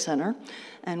Space Center.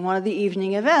 And one of the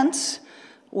evening events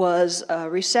was a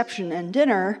reception and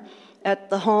dinner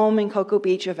at the home in Cocoa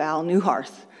Beach of Al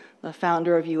Newhart, the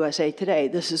founder of USA Today.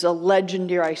 This is a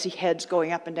legendary, I see heads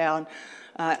going up and down.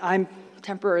 I'm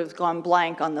temporarily gone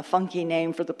blank on the funky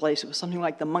name for the place. It was something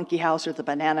like the Monkey House or the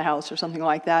Banana House or something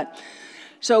like that.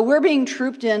 So we're being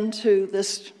trooped into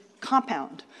this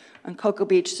compound on Cocoa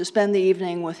Beach to spend the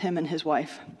evening with him and his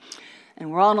wife.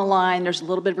 And we're on a line. There's a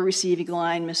little bit of a receiving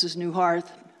line, Mrs. Newhart.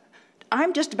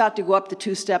 I'm just about to go up the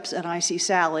 2 steps, and I see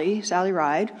Sally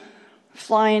Ride,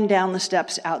 flying down the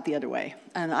steps out the other way.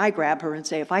 And I grab her and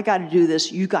say, if I got to do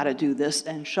this, you got to do this,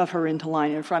 and shove her into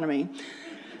line in front of me.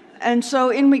 And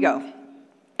so in we go.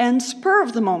 And spur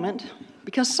of the moment,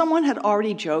 because someone had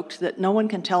already joked that no one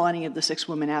can tell any of the 6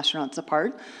 women astronauts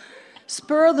apart,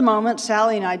 spur of the moment,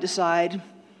 Sally and I decide,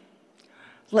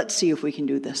 let's see if we can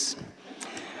do this.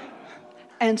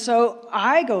 And so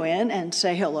I go in and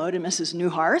say hello to Mrs.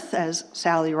 Newhart as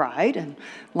Sally Ride, and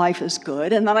life is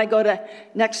good. And then I go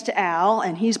next to Al,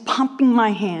 and he's pumping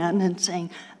my hand and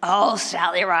saying, oh,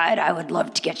 Sally Ride, I would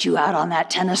love to get you out on that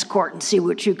tennis court and see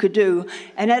what you could do.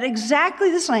 And at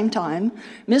exactly the same time,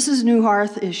 Mrs.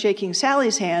 Newhart is shaking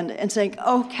Sally's hand and saying,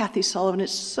 oh, Kathy Sullivan,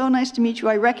 it's so nice to meet you.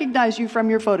 I recognize you from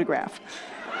your photograph.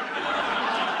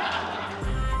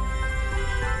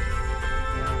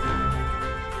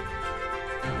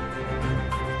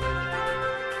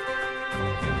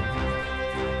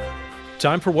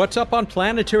 Time for What's Up on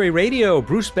Planetary Radio.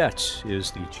 Bruce Betts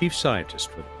is the chief scientist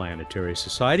for the Planetary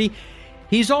Society.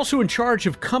 He's also in charge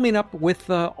of coming up with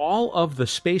all of the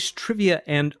space trivia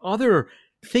and other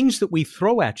things that we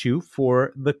throw at you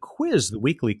for the quiz, the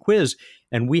weekly quiz.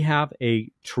 And we have a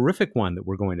terrific one that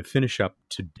we're going to finish up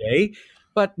today,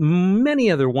 but many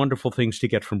other wonderful things to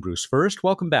get from Bruce. First,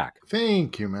 welcome back.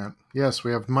 Thank you, Matt. Yes,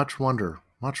 we have much wonder.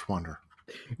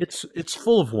 It's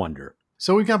full of wonder.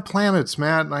 So we got planets,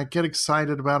 Matt, and I get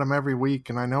excited about them every week,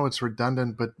 and I know it's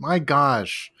redundant, but my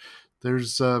gosh,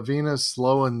 there's Venus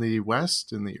low in the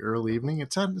west in the early evening.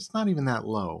 It's not even that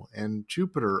low. And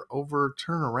Jupiter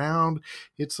turn around.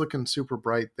 It's looking super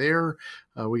bright there.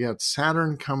 We got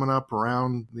Saturn coming up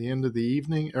around the end of the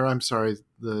evening,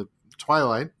 the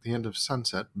twilight, the end of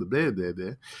sunset. Blah, blah,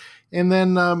 blah. And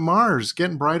then Mars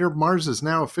getting brighter. Mars is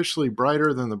now officially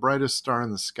brighter than the brightest star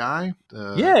in the sky.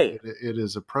 Yay! It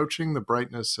is approaching the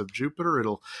brightness of Jupiter.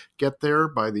 It'll get there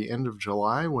by the end of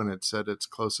July when it's at its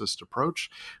closest approach.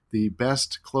 The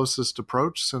best closest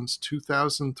approach since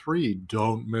 2003.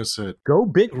 Don't miss it. Go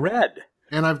Big Red.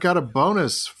 And I've got a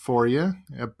bonus for you,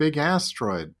 a big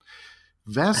asteroid.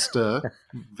 Vesta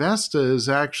is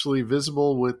actually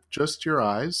visible with just your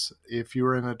eyes if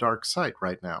you're in a dark site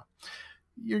right now.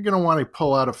 You're going to want to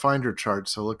pull out a finder chart,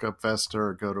 so look up Vesta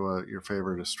or go to your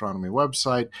favorite astronomy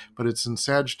website, but it's in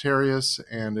Sagittarius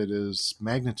and it is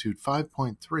magnitude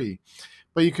 5.3.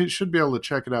 But you should be able to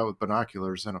check it out with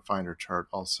binoculars and a finder chart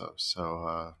also.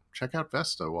 So check out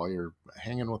Vesta while you're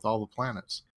hanging with all the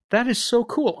planets. That is so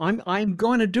cool. I'm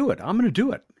going to do it. I'm going to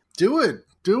do it. Do it.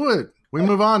 We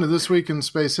move on to This Week in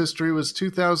Space History. Was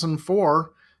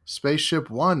 2004. Spaceship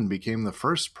One became the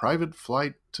first private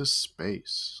flight to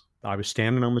space. I was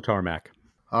standing on the tarmac.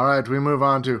 All right, we move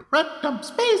on to Random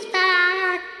Space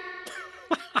Fact.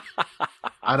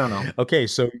 I don't know. Okay,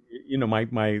 so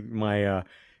my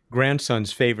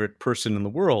grandson's favorite person in the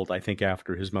world, I think,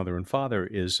 after his mother and father,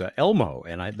 is Elmo,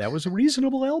 and that was a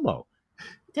reasonable Elmo.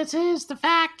 This is the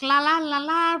fact, la la la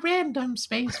la, Random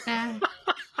Space Fact.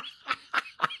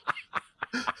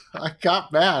 I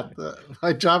got mad.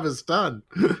 My job is done.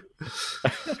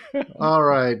 All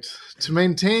right. To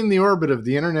maintain the orbit of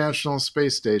the International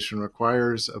Space Station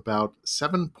requires about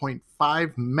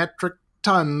 7.5 metric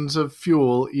tons of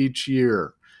fuel each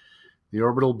year. The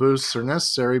orbital boosts are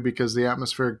necessary because the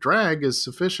atmospheric drag is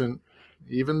sufficient,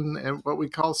 even in what we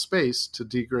call space, to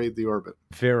degrade the orbit.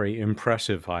 Very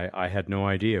impressive. I had no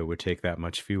idea it would take that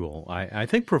much fuel. I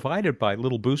think provided by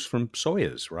little boosts from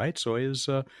Soyuz, right?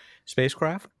 Soyuz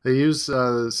spacecraft? They use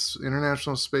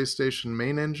International Space Station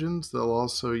main engines. They'll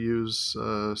also use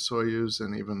Soyuz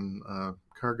and even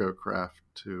cargo craft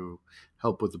to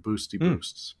help with the boosty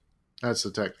boosts. That's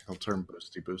the technical term,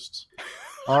 boosty boosts.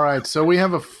 All right, so we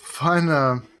have a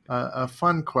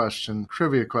fun question,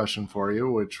 trivia question for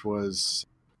you, which was,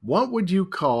 what would you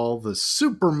call the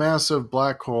supermassive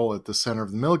black hole at the center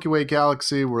of the Milky Way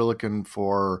galaxy? We're looking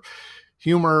for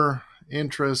humor,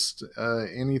 interest,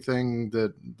 anything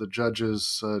that the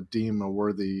judges deem a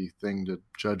worthy thing to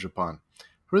judge upon.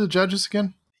 Who are the judges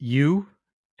again? You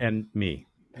and me.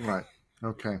 Right.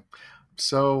 Okay.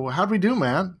 So how'd we do,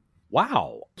 Matt?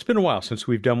 Wow. It's been a while since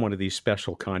we've done one of these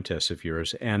special contests of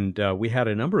yours, and we had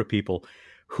a number of people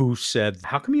who said,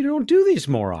 how come you don't do these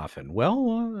more often? Well,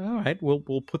 all right,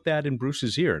 we'll put that in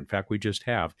Bruce's ear. In fact, we just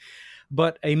have.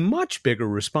 But a much bigger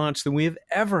response than we have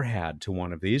ever had to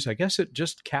one of these. I guess it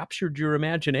just captured your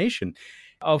imagination.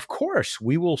 Of course,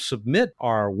 we will submit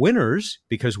our winners,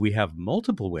 because we have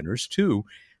multiple winners too,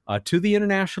 to the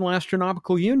International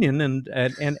Astronomical Union.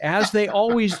 And as they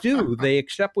always do, they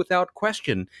accept without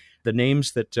question the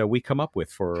names that we come up with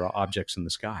for objects in the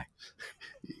sky.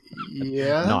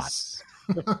 Yes.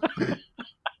 Not.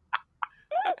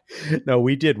 No,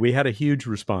 we did. We had a huge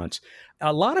response.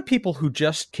 A lot of people who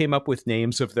just came up with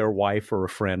names of their wife or a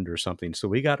friend or something. So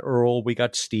we got Earl, we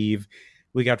got Steve,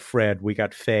 we got Fred, we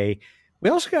got Faye. We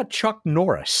also got Chuck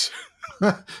Norris.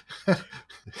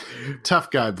 Tough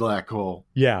guy, black hole.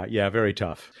 Yeah, very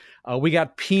tough. We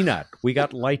got Peanut. We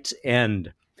got Light's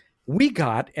End. We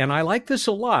got, and I like this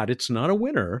a lot, it's not a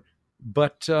winner,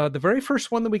 but the very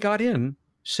first one that we got in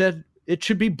said it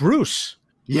should be Bruce.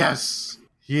 Yes.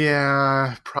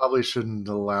 Yeah, probably shouldn't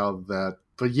allow that.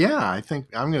 But yeah, I think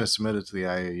I'm going to submit it to the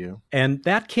IAU. And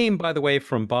that came, by the way,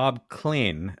 from Bob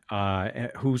Klein,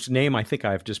 whose name I think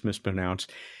I've just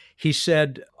mispronounced. He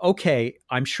said, okay,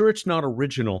 I'm sure it's not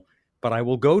original, but I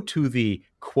will go to the,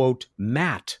 quote,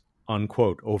 Matt,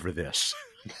 unquote, over this.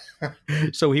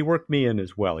 So he worked me in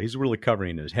as well. He's really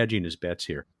hedging his bets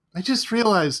here. I just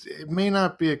realized it may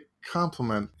not be a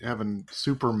compliment having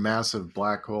super massive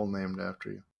black hole named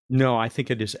after you. No, I think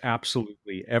it is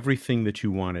absolutely everything that you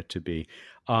want it to be.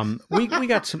 We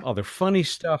got some other funny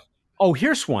stuff. Oh,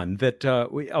 here's one that,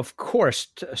 of course,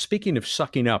 speaking of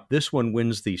sucking up, this one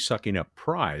wins the Sucking Up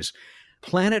prize.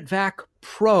 Planet Vac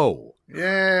Pro.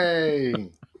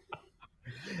 Yay!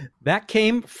 That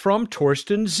came from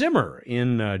Torsten Zimmer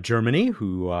in Germany,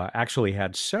 who actually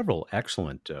had several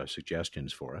excellent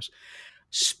suggestions for us.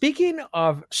 Speaking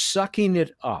of sucking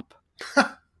it up,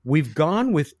 we've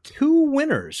gone with two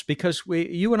winners because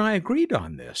you and I agreed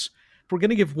on this. We're going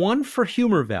to give one for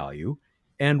humor value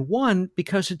and one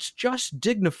because it's just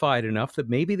dignified enough that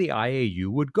maybe the IAU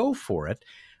would go for it.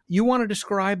 You want to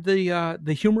describe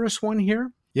the humorous one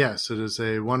here? Yes, it is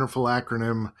a wonderful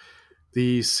acronym.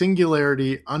 The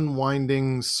Singularity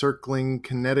Unwinding Circling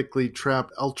Kinetically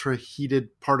Trapped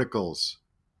Ultra-Heated Particles,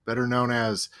 better known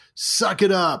as Suck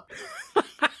It Up.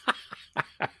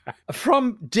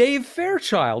 From Dave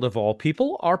Fairchild, of all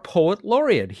people, our poet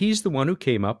laureate. He's the one who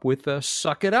came up with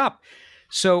Suck It Up.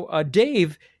 So,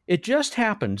 Dave, it just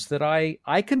happens that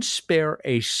I can spare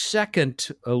a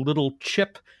little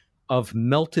chip of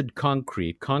melted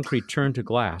concrete turned to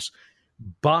glass,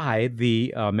 by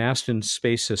the Masten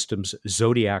Space Systems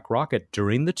Zodiac rocket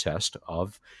during the test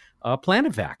of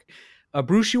Planet Vac.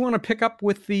 Bruce, you want to pick up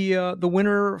with the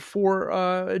winner for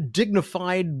a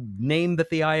dignified name that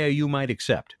the IAU might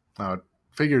accept?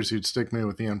 Figures you'd stick me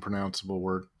with the unpronounceable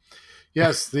word.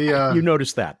 Yes, the you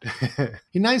noticed that.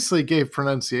 He nicely gave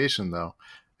pronunciation, though.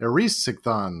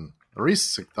 Erysichthon.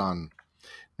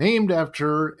 Named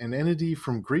after an entity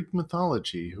from Greek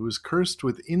mythology who was cursed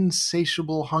with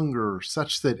insatiable hunger,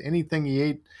 such that anything he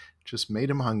ate just made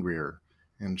him hungrier.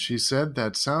 And she said,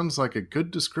 that sounds like a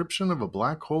good description of a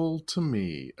black hole to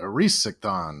me.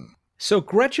 Erysichthon. So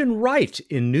Gretchen Wright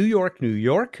in New York, New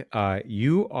York,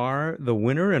 you are the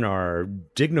winner in our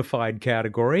dignified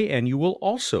category, and you will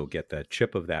also get that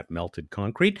chip of that melted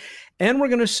concrete. And we're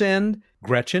going to send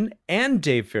Gretchen and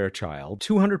Dave Fairchild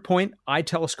 200-point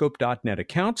iTelescope.net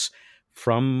accounts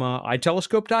from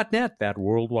iTelescope.net, that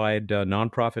worldwide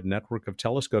nonprofit network of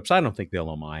telescopes. I don't think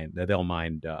they'll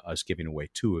mind us giving away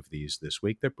two of these this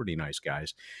week. They're pretty nice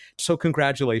guys. So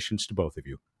congratulations to both of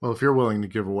you. Well, if you're willing to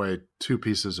give away two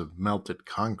pieces of melted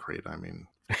concrete, I mean,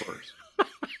 of course.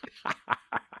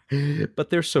 But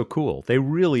they're so cool. They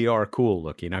really are cool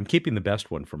looking. I'm keeping the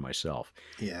best one for myself.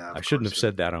 Yeah, I shouldn't have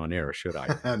said that on air, should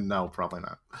I? No, probably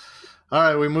not. All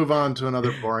right, we move on to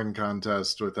another boring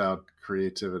contest without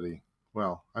creativity.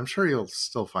 Well, I'm sure you'll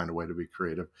still find a way to be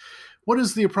creative. What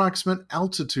is the approximate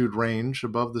altitude range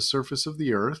above the surface of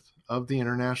the Earth of the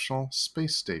International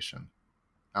Space Station?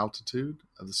 altitude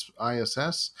of the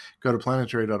ISS, go to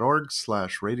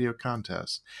planetary.org/radio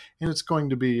contest. And it's going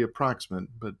to be approximate,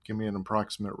 but give me an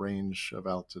approximate range of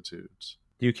altitudes.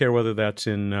 Do you care whether that's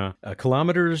in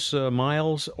kilometers,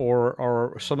 miles,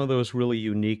 or some of those really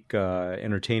unique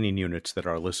entertaining units that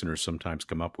our listeners sometimes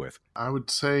come up with? I would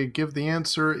say give the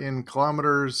answer in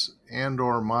kilometers and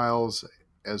or miles,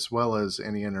 as well as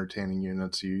any entertaining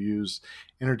units you use.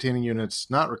 Entertaining units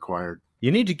not required.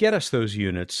 You need to get us those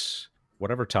units,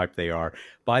 whatever type they are,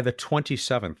 by the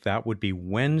 27th. That would be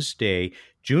Wednesday,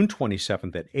 June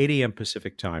 27th at 8 a.m.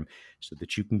 Pacific time, so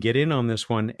that you can get in on this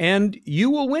one. And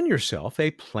you will win yourself a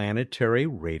Planetary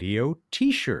Radio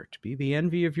t-shirt. Be the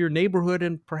envy of your neighborhood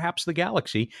and perhaps the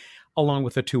galaxy, along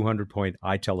with a 200-point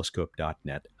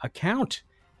itelescope.net account.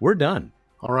 We're done.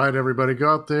 All right, everybody, go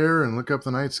out there and look up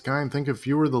the night sky and think if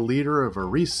you were the leader of a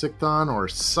Resikthon or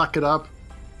Suck It Up,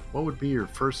 what would be your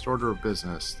first order of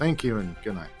business? Thank you and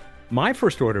good night. My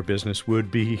first order of business would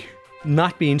be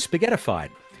not being spaghettified.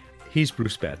 He's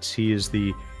Bruce Betts. He is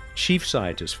the chief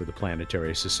scientist for the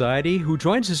Planetary Society, who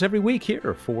joins us every week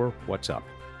here for What's Up.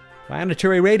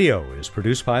 Planetary Radio is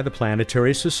produced by the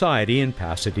Planetary Society in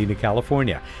Pasadena,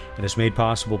 California, and is made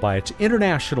possible by its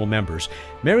international members.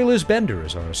 Mary Liz Bender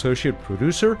is our associate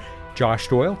producer. Josh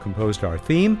Doyle composed our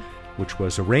theme, which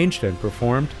was arranged and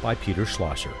performed by Peter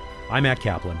Schlosser. I'm Matt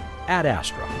Kaplan at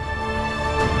Astra.